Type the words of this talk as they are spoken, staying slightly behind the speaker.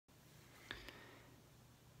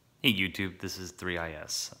Hey YouTube, this is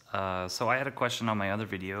 3IS. So I had a question on my other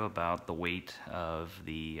video about the weight of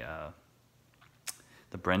the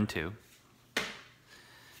Bren 2.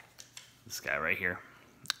 This guy right here.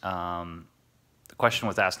 The question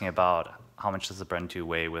was asking about how much does the Bren 2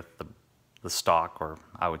 weigh with the stock, or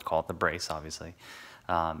I would call it the brace, obviously,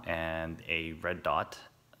 and a red dot.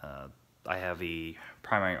 I have a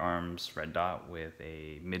primary arms red dot with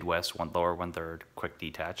a Midwest 1 lower 1/3 quick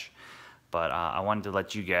detach. But I wanted to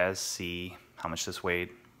let you guys see how much this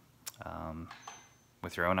weighed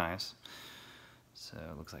with your own eyes. So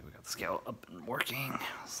it looks like we got the scale up and working.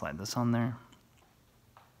 Slide this on there.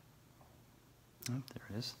 Oh, there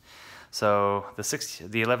it is. So the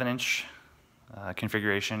 11-inch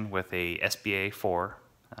configuration with a SBA 4.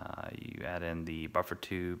 You add in the buffer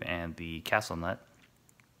tube and the castle nut.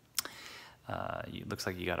 It looks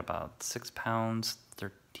like you got about 6 pounds,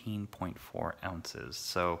 13.4 ounces.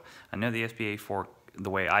 So I know the SBA 4, the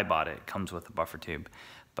way I bought it, comes with a buffer tube,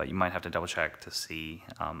 but you might have to double check to see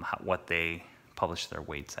what they publish their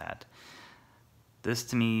weights at. This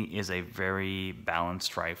to me is a very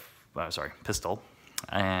balanced pistol,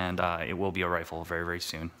 and it will be a rifle very, very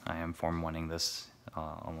soon. I am Form 1ing this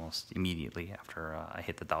almost immediately after I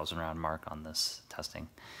hit the 1,000 round mark on this testing.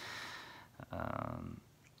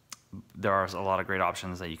 There are a lot of great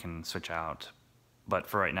options that you can switch out, but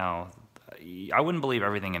for right now, I wouldn't believe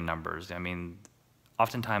everything in numbers. I mean,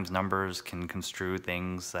 oftentimes numbers can construe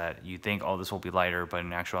things that you think, oh, this will be lighter, but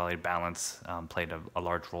in actuality, balance played a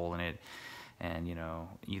large role in it. And you know,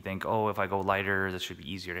 you think, oh, if I go lighter, this should be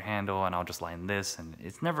easier to handle, and I'll just line this, and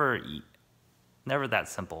it's never that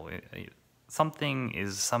simple. Something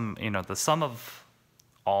is the sum of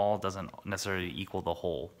all doesn't necessarily equal the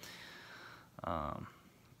whole.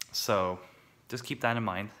 So just keep that in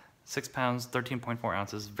mind. 6 pounds, 13.4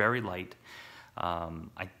 ounces, very light.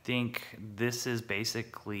 I think this is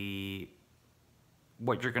basically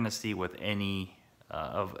what you're going to see with any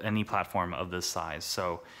platform of this size.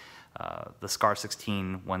 So the SCAR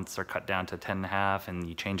 16, once they're cut down to 10.5, and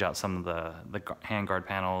you change out some of the handguard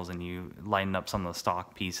panels and you lighten up some of the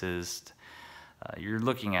stock pieces, you're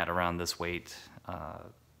looking at around this weight.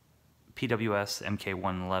 PWS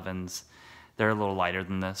MK111s, they're a little lighter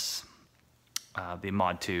than this. The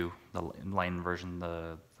Mod 2, the line version,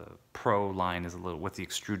 the Pro line is a little, with the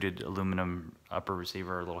extruded aluminum upper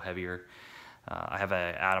receiver, a little heavier. I have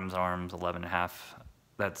a Adams Arms 11.5.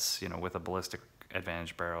 That's with a ballistic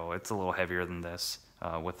advantage barrel. It's a little heavier than this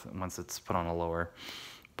once it's put on a lower.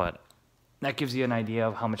 But that gives you an idea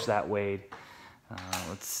of how much that weighed.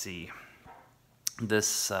 Let's see.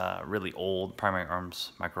 This really old primary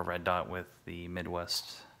arms micro red dot with the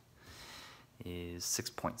Midwest is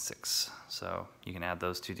 6.6. So you can add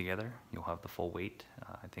those two together. You'll have the full weight.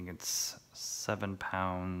 I think it's 7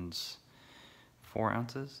 pounds 4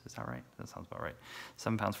 ounces. Is that right? That sounds about right.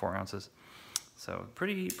 7 pounds 4 ounces. So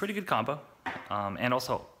pretty good combo. And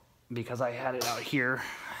also, because I had it out here,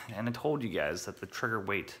 and I told you guys that the trigger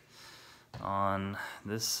weight on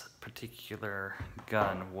this particular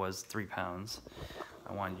gun was 3 pounds.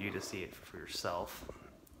 I wanted you to see it for yourself.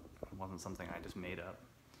 It wasn't something I just made up.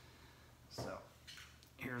 So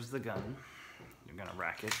here's the gun. You're gonna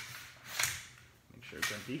rack it. Make sure it's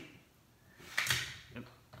empty. Yep.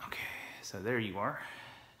 Okay, so there you are.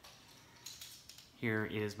 Here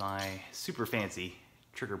is my super fancy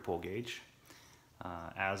trigger pull gauge.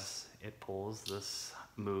 As it pulls, this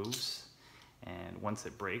moves, and once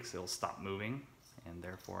it breaks, it'll stop moving, and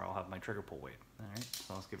therefore I'll have my trigger pull weight. All right,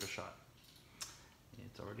 so let's give it a shot.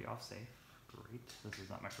 It's already off safe. Great. This is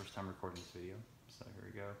not my first time recording this video, so here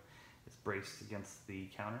we go. It's braced against the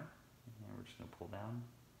counter, and we're just going to pull down.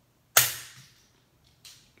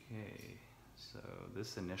 Okay, so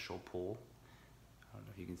this initial pull, I don't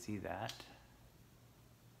know if you can see that,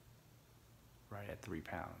 right at 3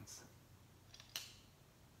 pounds.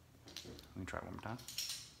 Let me try it one more time.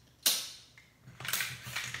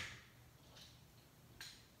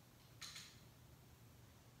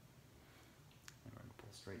 And we're going to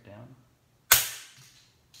pull straight down.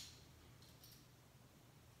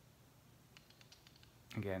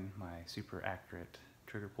 Again, my super accurate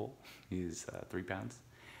trigger pull is 3 pounds.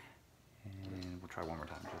 And we'll try one more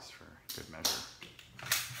time just for good measure.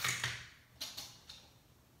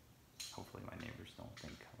 Hopefully my neighbors don't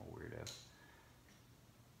think I'm a weirdo.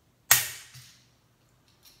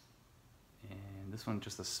 And this one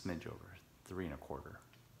just a smidge over, 3 1/4.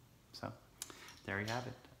 So there you have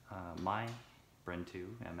it. My Bren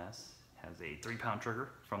 2 MS has a 3 pound trigger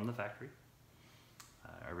from the factory.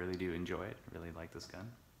 I really do enjoy it. I really like this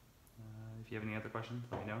gun. If you have any other questions,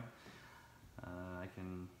 let me know. I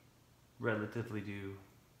can relatively do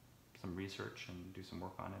some research and do some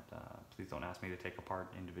work on it. Please don't ask me to take apart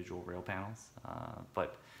individual rail panels,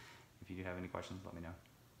 but if you do have any questions, let me know.